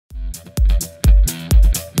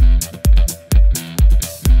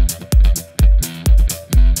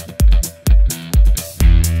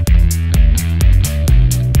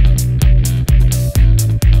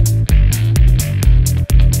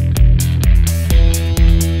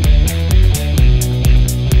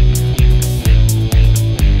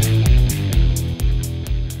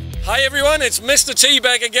everyone, it's Mr. T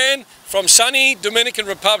back again from sunny Dominican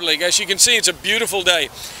Republic. As you can see, it's a beautiful day.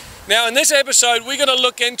 Now in this episode we're going to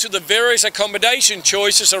look into the various accommodation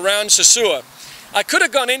choices around Sosua. I could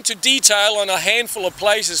have gone into detail on a handful of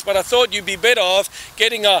places, but I thought you'd be better off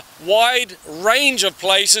getting a wide range of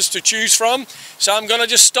places to choose from. So I'm going to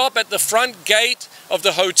just stop at the front gate of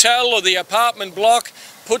the hotel or the apartment block,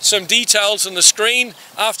 put some details on the screen.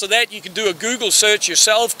 After that you can do a Google search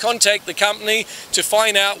yourself, contact the company to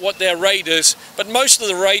find out what their rate is. But most of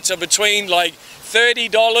the rates are between like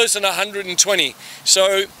 $30 and $120.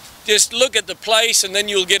 So just look at the place and then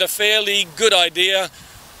you'll get a fairly good idea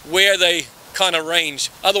where they kind of range.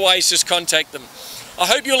 Otherwise just contact them. I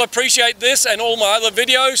hope you'll appreciate this and all my other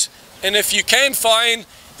videos, and if you can find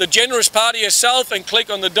the generous part of yourself and click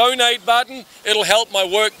on the donate button, it'll help my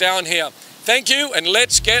work down here. Thank you, and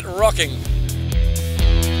let's get rocking.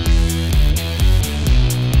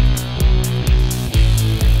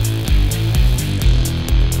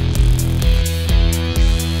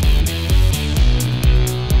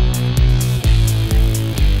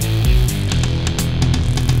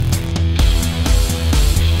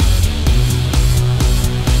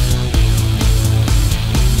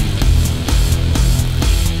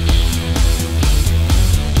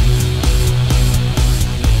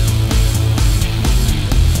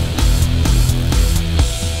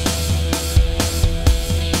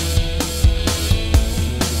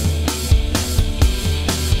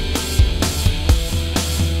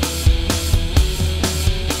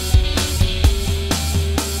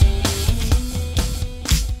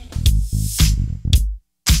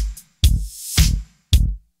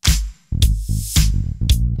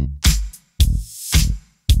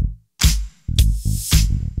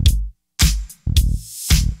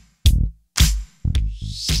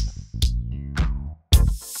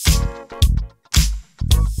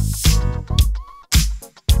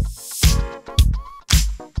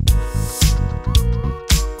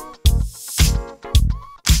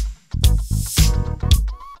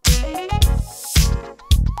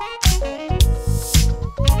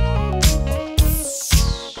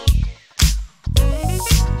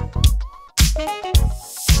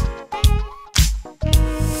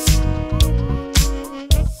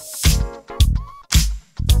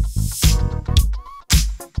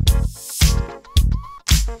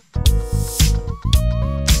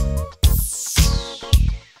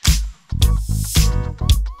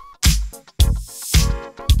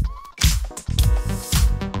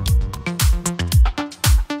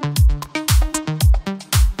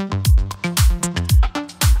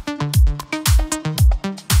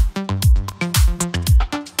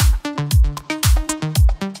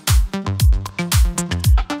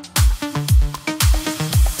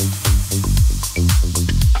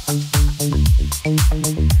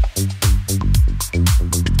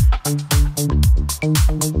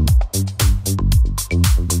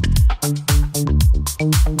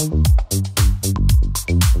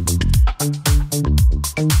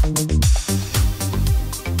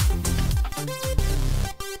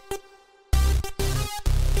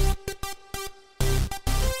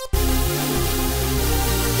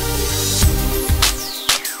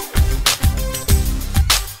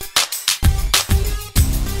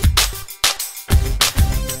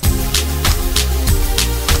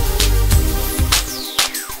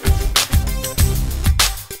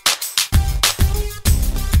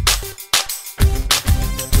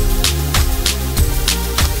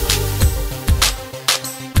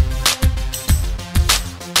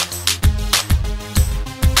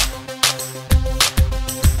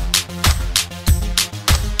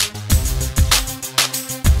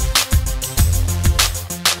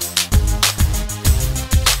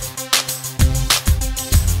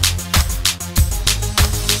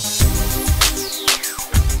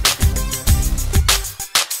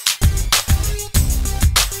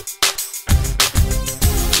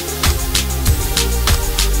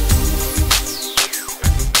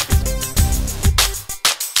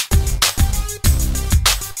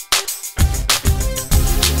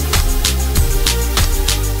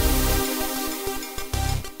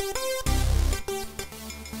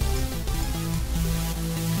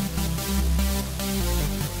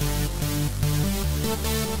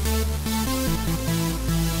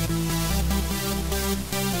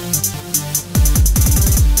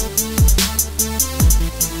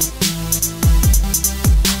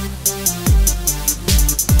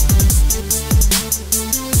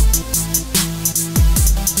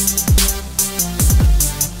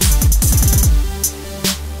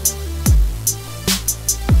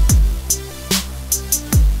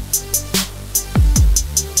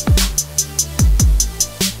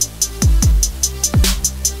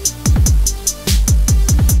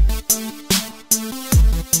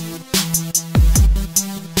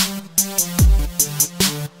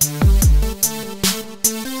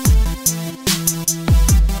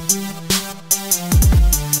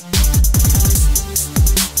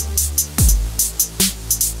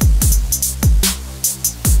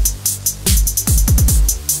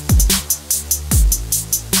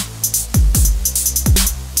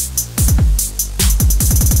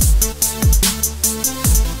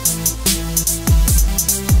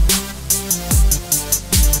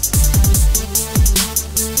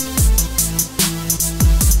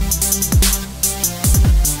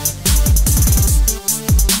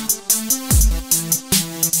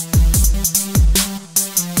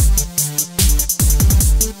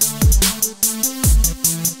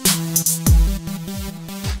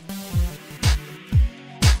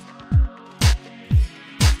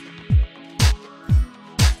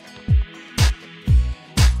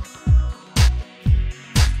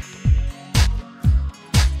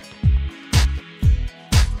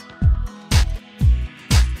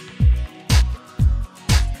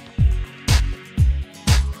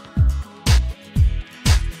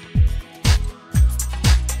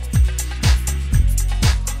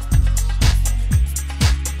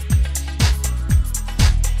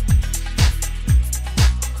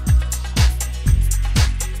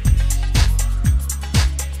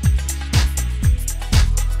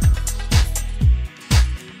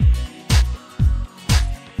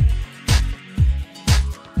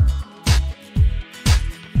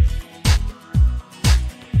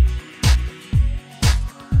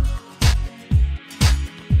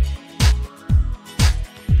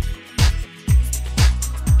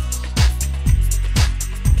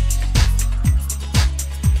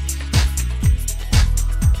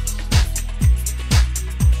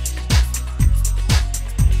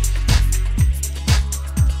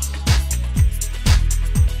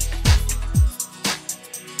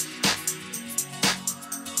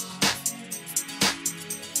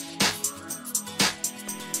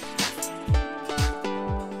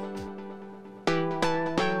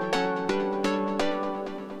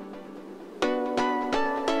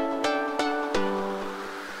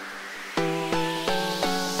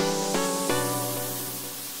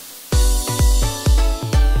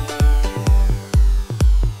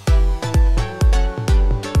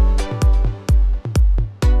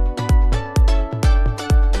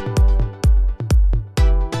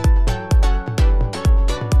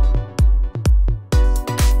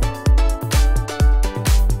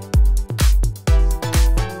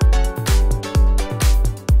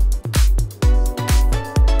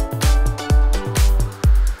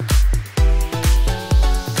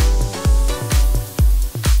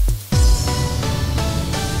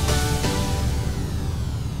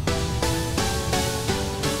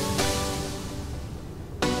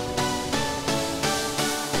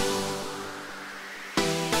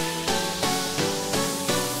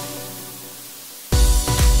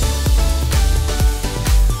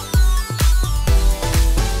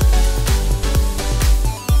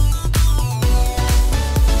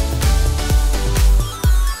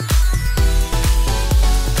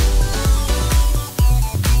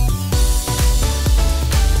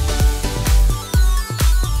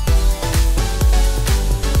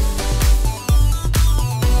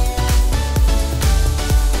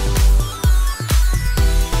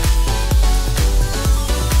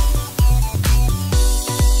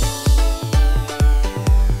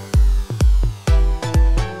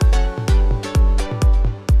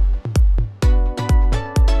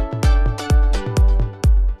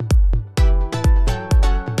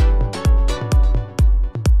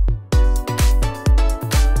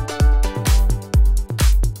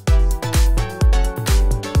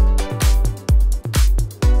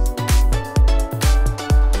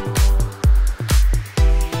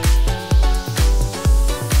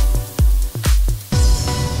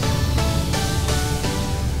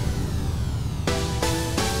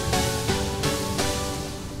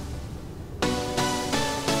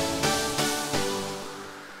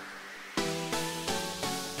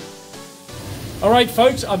 Alright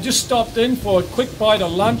folks, I've just stopped in for a quick bite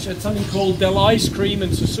of lunch at something called Del Ice Cream in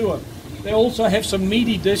Sosua. They also have some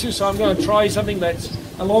meaty dishes, so I'm going to try something that's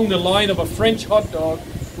along the line of a French hot dog,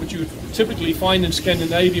 which you typically find in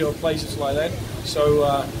Scandinavia or places like that. So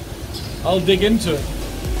I'll dig into it.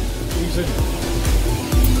 Easy.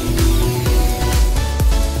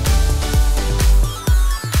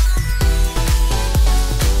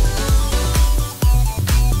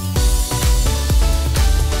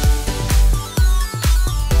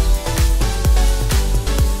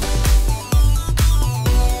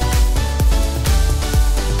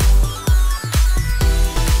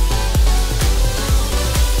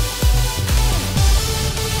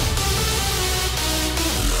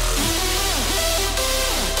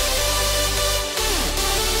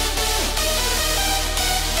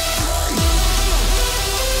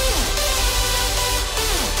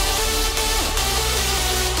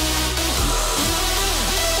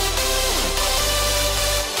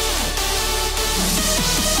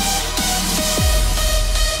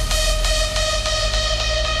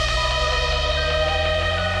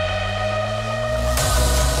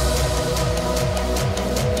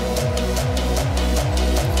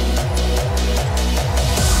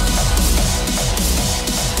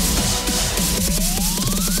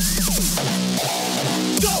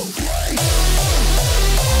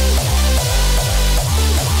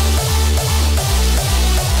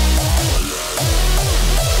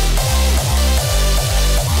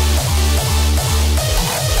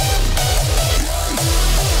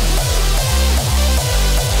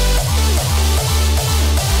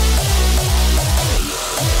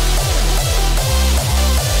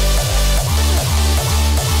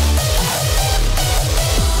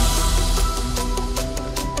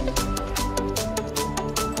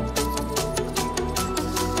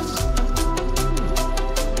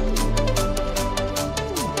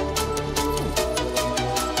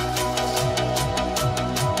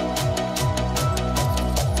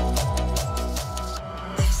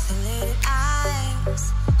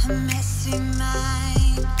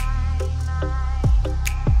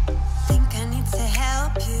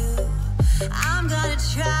 I'm gonna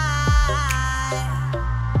try.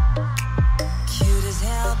 Cute as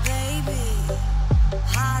hell, baby,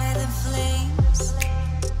 hotter than flames.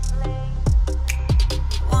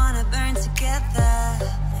 Wanna burn together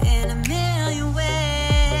in a million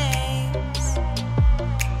ways.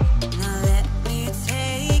 Now let me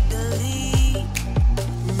take the lead.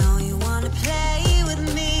 Know you wanna play with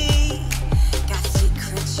me. Got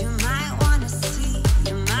secrets you might wanna see.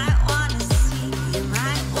 You might wanna see. You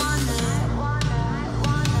might wanna.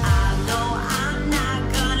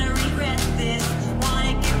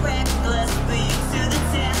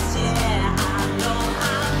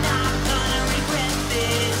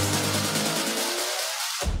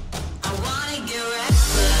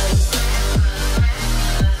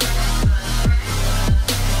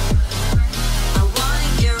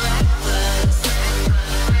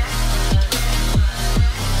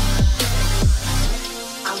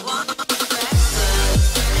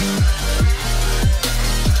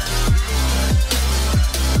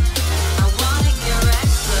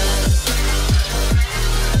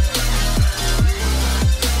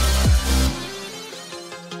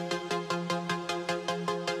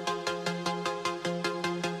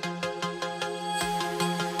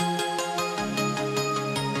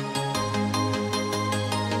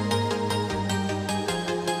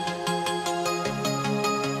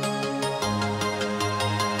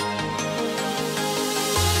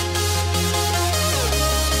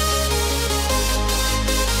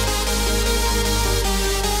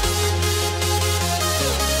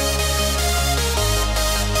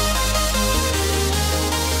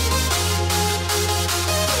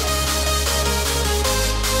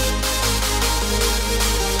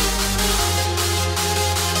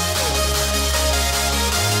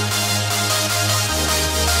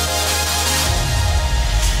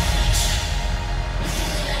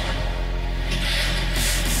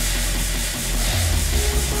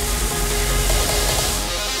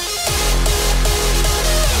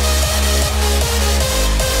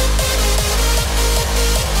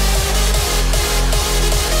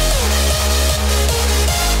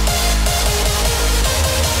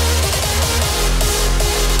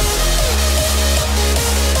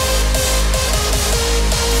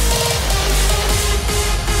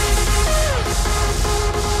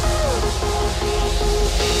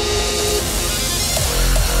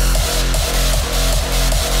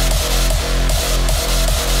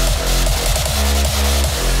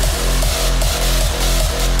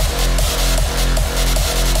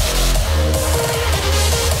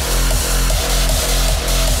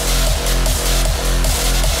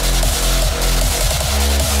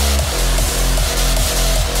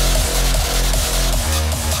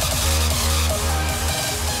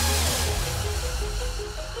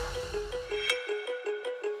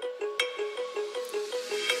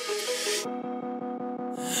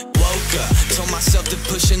 up. Told myself to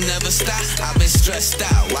push and never stop. I've been stressed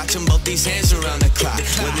out, watching both these hands around the clock.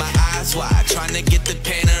 With my eyes wide, trying to get the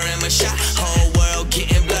panorama shot. Whole world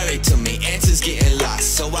getting blurry to me, answers getting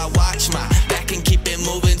lost. So I watch my back and keep it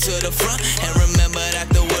moving to the front. And remember that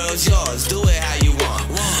the world's yours, do it how you want.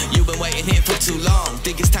 You've been waiting here for too long,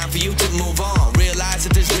 think it's time for you to move on. Realize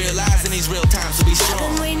that there's real lies in these real times to be strong.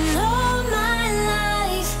 I've been waiting all my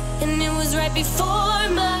life, and it was right before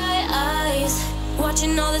my eyes.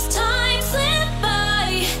 Watching all this time slip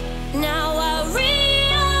by, now I realize.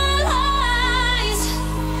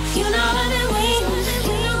 You know I've been waiting,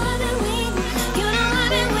 you know I've been waiting, you know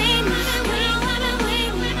I've been waiting, you know I've been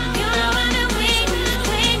waiting, you know I've been waiting,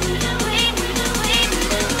 waiting.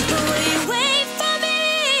 But will you wait for me?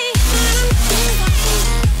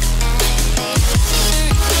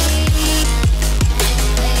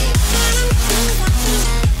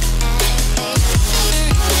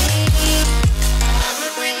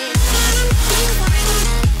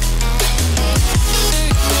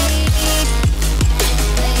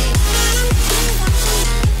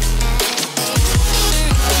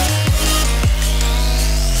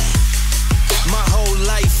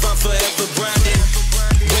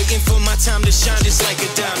 Time to shine just like a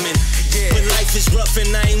diamond. When life is rough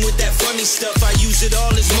and I ain't with that funny stuff, I use it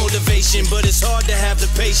all as motivation, but it's hard to have the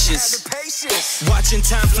patience. Watching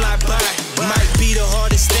time fly by might be the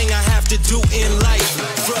hardest thing I have to do in life.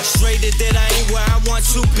 Frustrated that I ain't where I want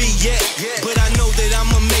to be yet, but I know that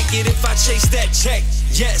I'ma make it if I chase that check.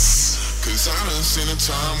 Yes. Cause I done seen the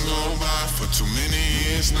time go by for too many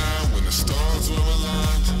years now when the stars were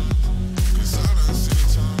aligned. Cause I done seen the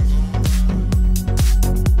time go by.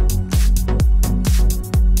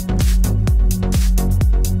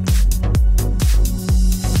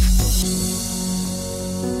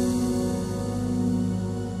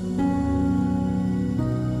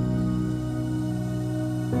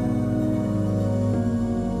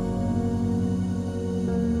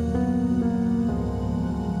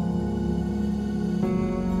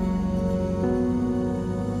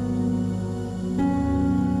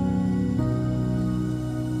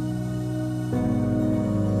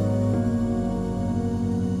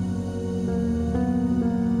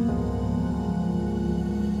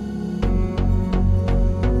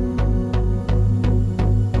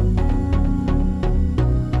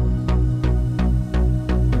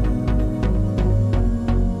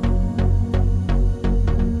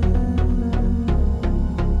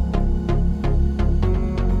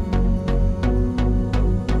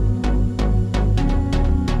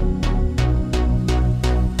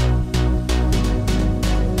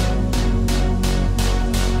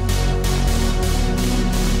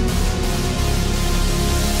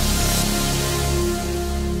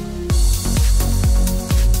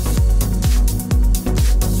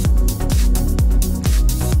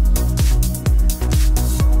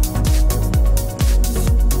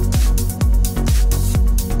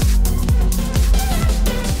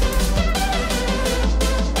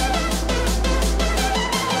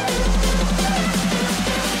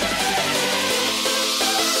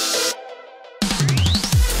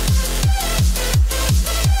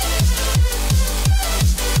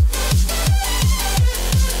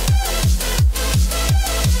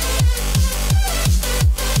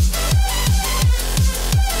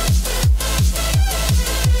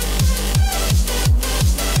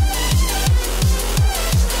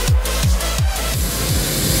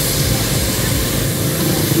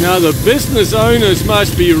 Now the business owners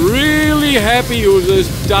must be really happy with this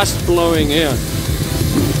dust blowing out.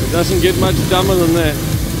 It doesn't get much dumber than that.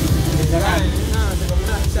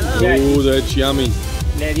 Oh, that's yummy.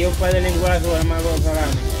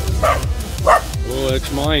 Oh,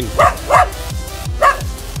 that's mine.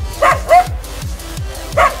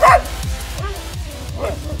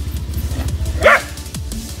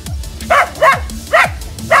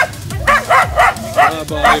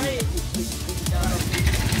 Bye-bye.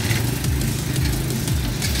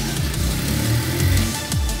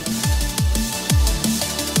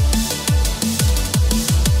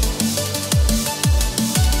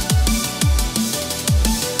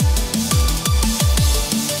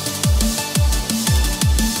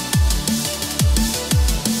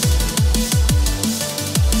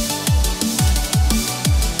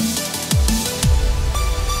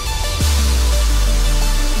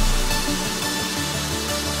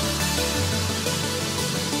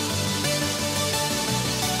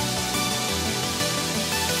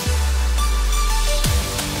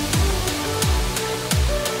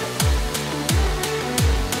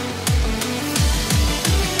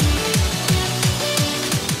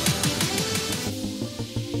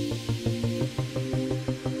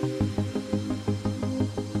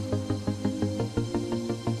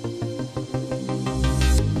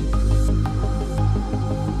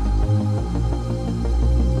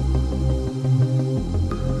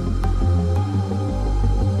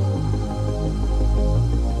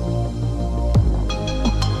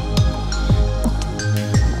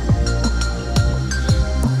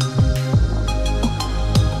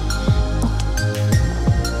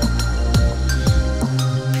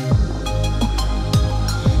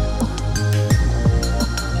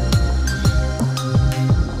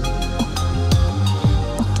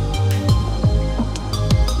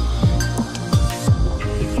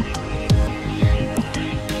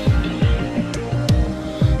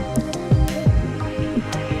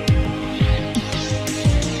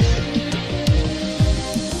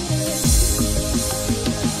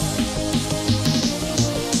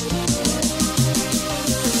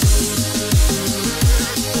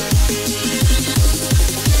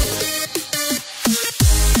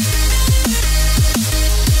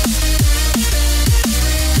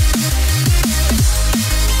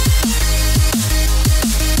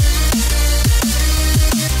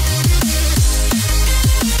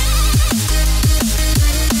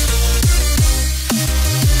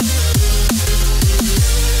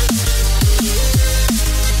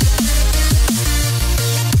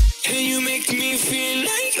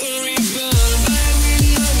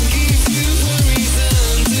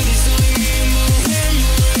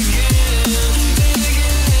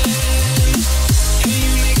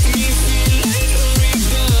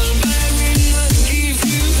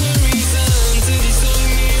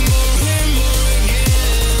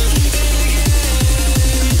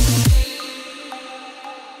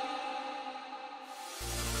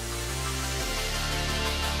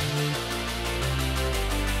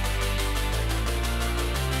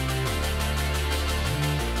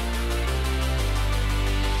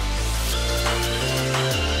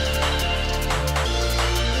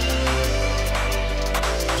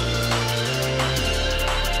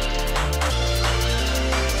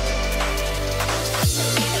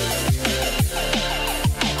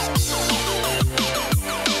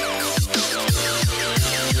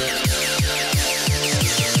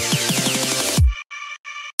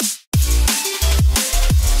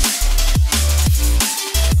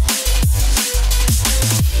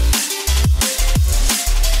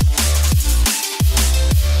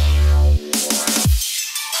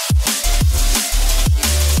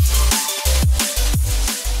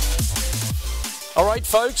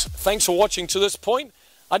 Alright folks, thanks for watching to this point.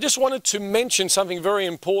 I just wanted to mention something very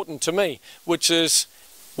important to me, which is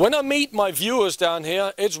when I meet my viewers down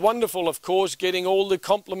here, it's wonderful of course getting all the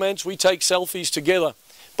compliments, we take selfies together.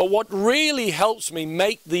 But what really helps me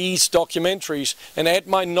make these documentaries and add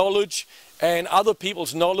my knowledge and other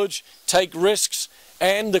people's knowledge, take risks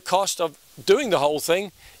and the cost of doing the whole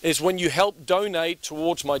thing is when you help donate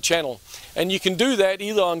towards my channel. And you can do that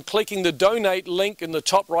either on clicking the donate link in the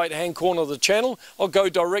top right hand corner of the channel or go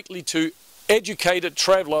directly to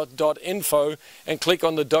educatedtraveler.info and click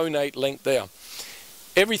on the donate link there.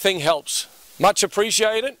 Everything helps. Much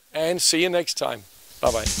appreciated and see you next time.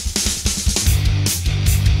 Bye bye.